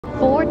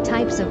5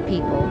 types of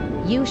people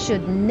you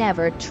should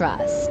never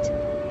trust.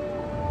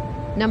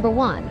 Number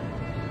 1.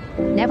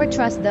 Never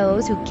trust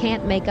those who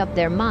can't make up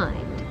their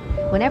mind.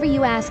 Whenever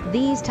you ask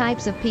these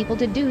types of people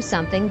to do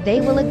something, they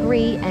will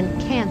agree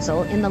and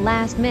cancel in the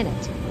last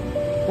minute.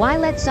 Why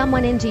let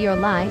someone into your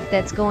life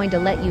that's going to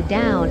let you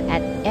down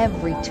at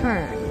every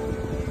turn?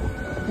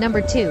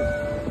 Number 2.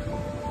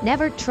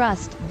 Never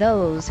trust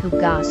those who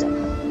gossip.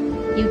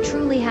 You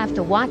truly have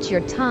to watch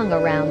your tongue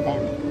around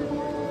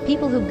them.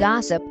 People who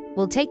gossip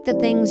will take the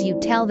things you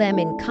tell them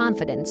in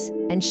confidence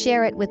and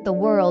share it with the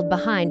world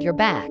behind your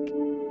back.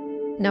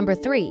 Number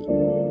 3.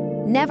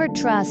 Never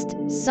trust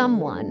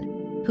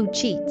someone who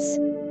cheats.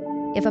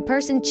 If a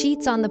person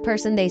cheats on the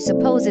person they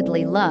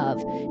supposedly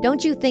love,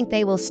 don't you think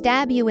they will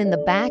stab you in the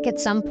back at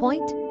some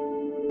point?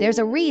 There's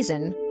a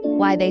reason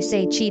why they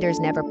say cheaters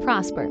never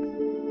prosper.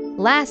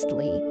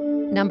 Lastly,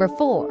 number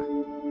 4.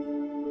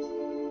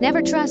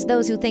 Never trust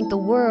those who think the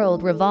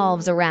world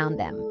revolves around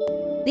them.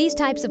 These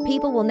types of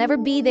people will never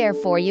be there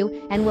for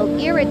you and will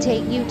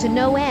irritate you to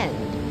no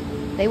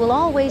end. They will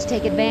always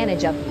take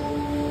advantage of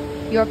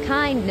you. Your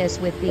kindness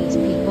with these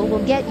people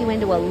will get you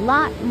into a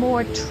lot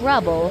more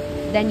trouble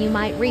than you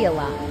might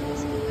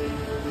realize.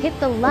 Hit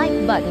the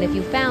like button if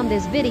you found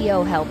this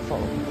video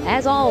helpful.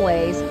 As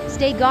always,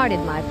 stay guarded,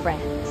 my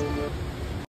friend.